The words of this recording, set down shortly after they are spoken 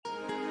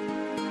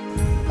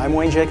I'm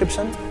Wayne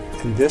Jacobson,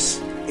 and this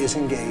is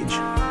Engage.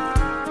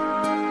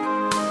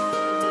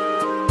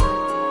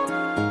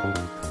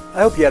 I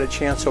hope you had a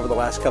chance over the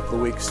last couple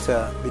of weeks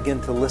to begin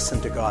to listen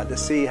to God, to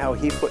see how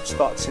He puts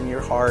thoughts in your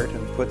heart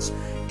and puts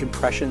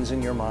impressions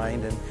in your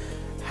mind, and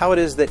how it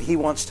is that He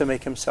wants to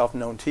make Himself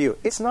known to you.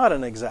 It's not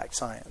an exact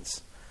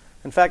science.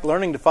 In fact,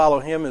 learning to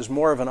follow Him is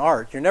more of an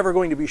art. You're never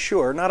going to be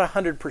sure, not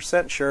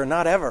 100% sure,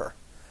 not ever.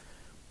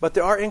 But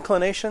there are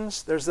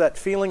inclinations. There's that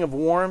feeling of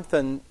warmth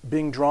and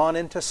being drawn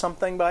into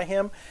something by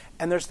Him,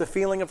 and there's the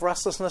feeling of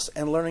restlessness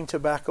and learning to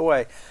back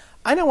away.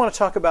 I now want to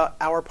talk about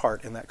our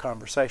part in that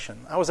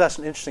conversation. I was asked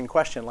an interesting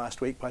question last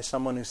week by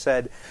someone who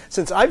said,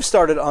 since I've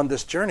started on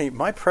this journey,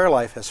 my prayer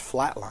life has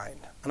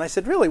flatlined. And I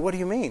said, really, what do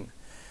you mean?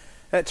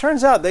 And it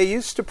turns out they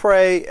used to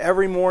pray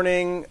every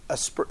morning, a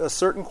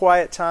certain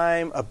quiet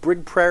time, a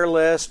big prayer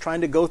list,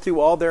 trying to go through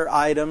all their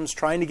items,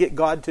 trying to get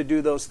God to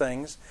do those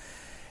things.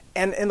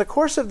 And in the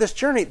course of this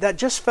journey, that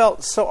just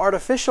felt so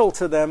artificial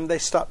to them, they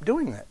stopped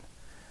doing it.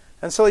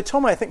 And so they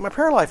told me, I think my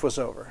prayer life was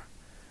over.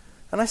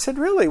 And I said,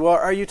 really? Well,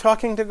 are you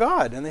talking to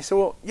God? And they said,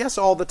 well, yes,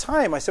 all the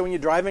time. I said, when you're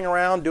driving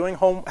around, doing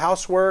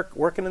housework,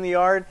 working in the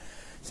yard?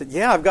 I said,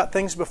 yeah, I've got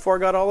things before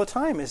God all the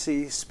time. Is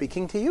He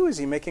speaking to you? Is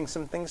He making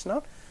some things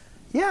known?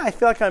 Yeah, I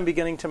feel like I'm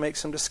beginning to make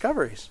some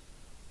discoveries.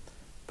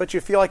 But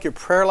you feel like your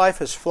prayer life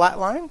has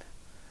flatlined?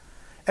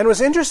 And it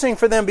was interesting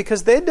for them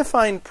because they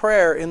defined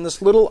prayer in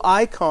this little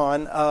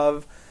icon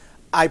of,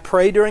 I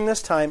pray during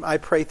this time, I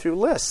pray through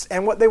lists.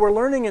 And what they were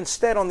learning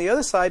instead on the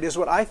other side is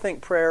what I think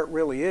prayer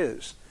really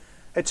is.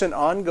 It's an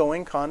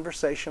ongoing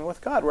conversation with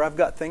God where I've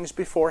got things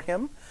before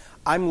Him.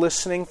 I'm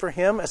listening for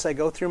Him as I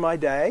go through my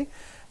day.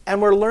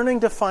 And we're learning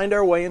to find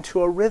our way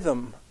into a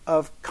rhythm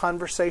of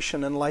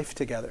conversation and life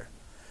together.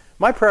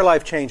 My prayer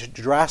life changed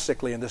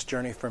drastically in this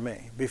journey for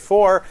me.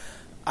 Before,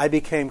 I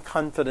became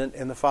confident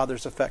in the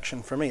Father's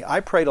affection for me. I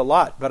prayed a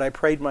lot, but I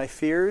prayed my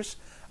fears.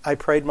 I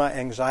prayed my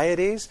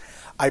anxieties.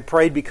 I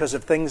prayed because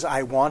of things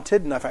I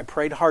wanted, and if I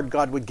prayed hard,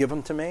 God would give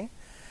them to me.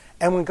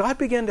 And when God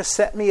began to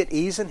set me at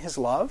ease in His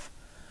love,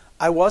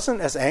 I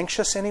wasn't as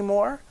anxious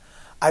anymore.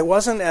 I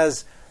wasn't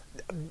as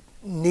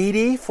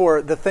needy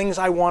for the things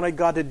I wanted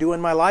God to do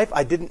in my life.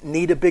 I didn't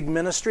need a big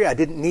ministry. I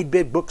didn't need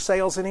big book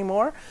sales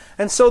anymore.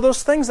 And so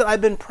those things that I've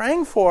been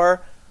praying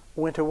for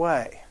went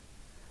away.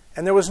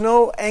 And there was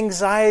no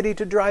anxiety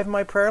to drive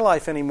my prayer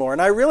life anymore.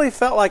 And I really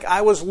felt like I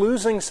was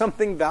losing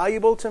something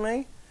valuable to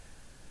me.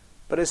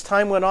 But as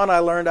time went on, I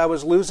learned I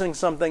was losing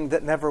something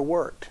that never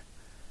worked.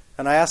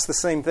 And I asked the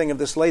same thing of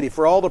this lady.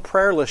 For all the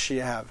prayer lists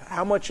you have,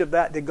 how much of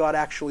that did God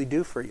actually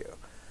do for you?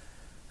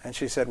 And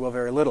she said, well,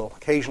 very little.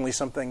 Occasionally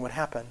something would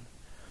happen.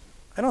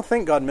 I don't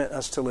think God meant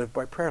us to live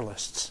by prayer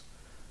lists.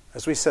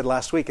 As we said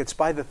last week, it's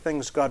by the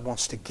things God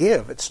wants to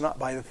give. It's not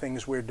by the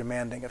things we're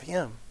demanding of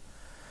Him.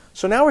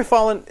 So now we've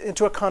fallen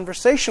into a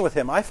conversation with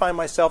Him. I find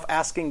myself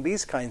asking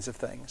these kinds of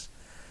things.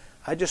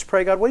 I just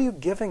pray, God, what are you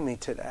giving me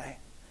today?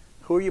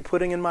 Who are you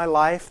putting in my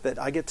life that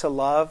I get to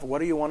love?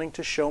 What are you wanting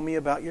to show me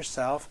about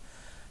yourself?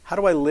 How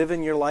do I live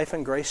in your life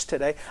and grace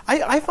today?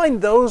 I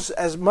find those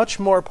as much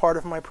more part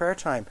of my prayer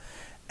time.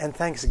 And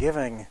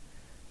thanksgiving,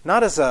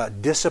 not as a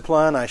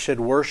discipline, I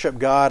should worship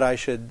God, I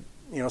should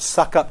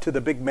suck up to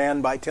the big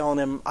man by telling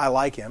him I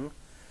like him.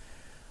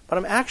 But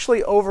I'm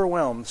actually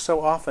overwhelmed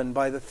so often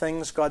by the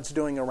things God's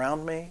doing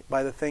around me,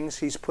 by the things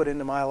He's put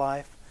into my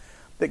life,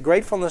 that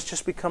gratefulness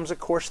just becomes, of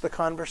course, the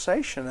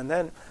conversation. And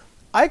then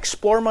I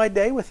explore my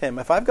day with Him.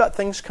 If I've got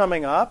things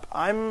coming up,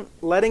 I'm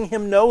letting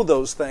Him know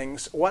those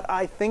things, what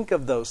I think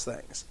of those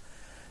things.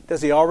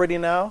 Does He already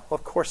know? Well,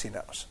 of course He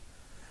knows.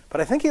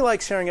 But I think He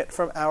likes hearing it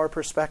from our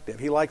perspective.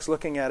 He likes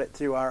looking at it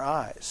through our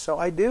eyes. So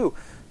I do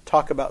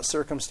talk about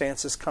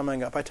circumstances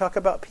coming up. I talk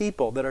about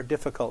people that are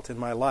difficult in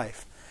my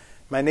life.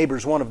 My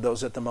neighbor's one of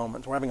those at the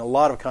moment. We're having a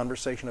lot of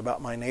conversation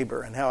about my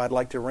neighbor and how I'd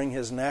like to wring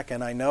his neck,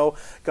 and I know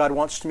God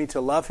wants me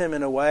to love him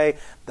in a way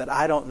that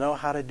I don't know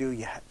how to do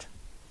yet.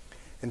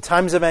 In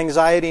times of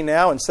anxiety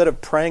now, instead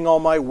of praying all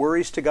my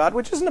worries to God,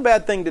 which isn't a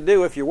bad thing to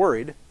do if you're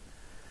worried,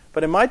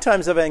 but in my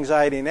times of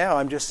anxiety now,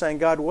 I'm just saying,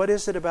 God, what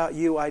is it about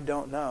you I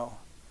don't know?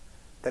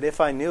 That if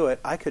I knew it,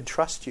 I could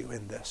trust you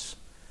in this.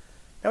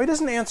 Now, He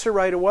doesn't answer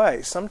right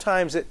away.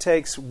 Sometimes it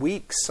takes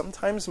weeks,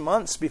 sometimes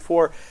months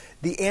before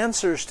the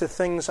answers to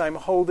things I'm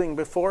holding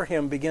before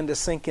Him begin to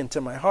sink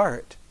into my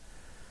heart.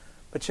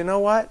 But you know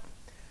what?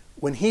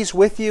 When He's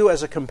with you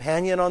as a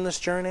companion on this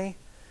journey,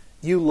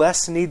 you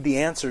less need the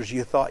answers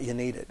you thought you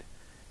needed.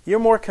 You're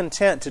more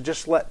content to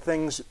just let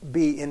things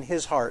be in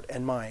His heart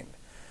and mind.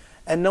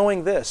 And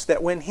knowing this,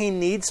 that when He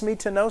needs me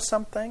to know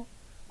something,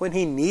 when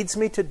He needs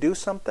me to do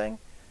something,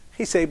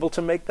 He's able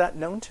to make that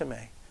known to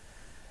me.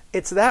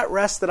 It's that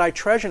rest that I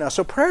treasure now.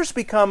 So prayers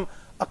become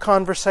a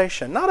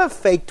conversation, not a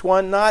faked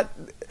one, not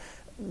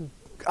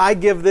I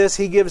give this,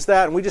 He gives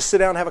that, and we just sit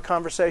down and have a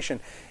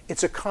conversation.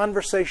 It's a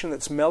conversation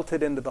that's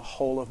melted into the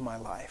whole of my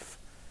life.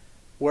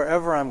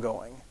 Wherever I'm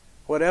going,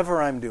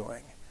 whatever I'm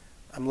doing,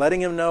 I'm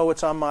letting Him know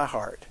what's on my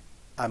heart.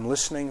 I'm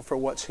listening for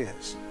what's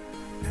His.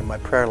 And my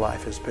prayer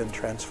life has been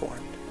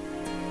transformed.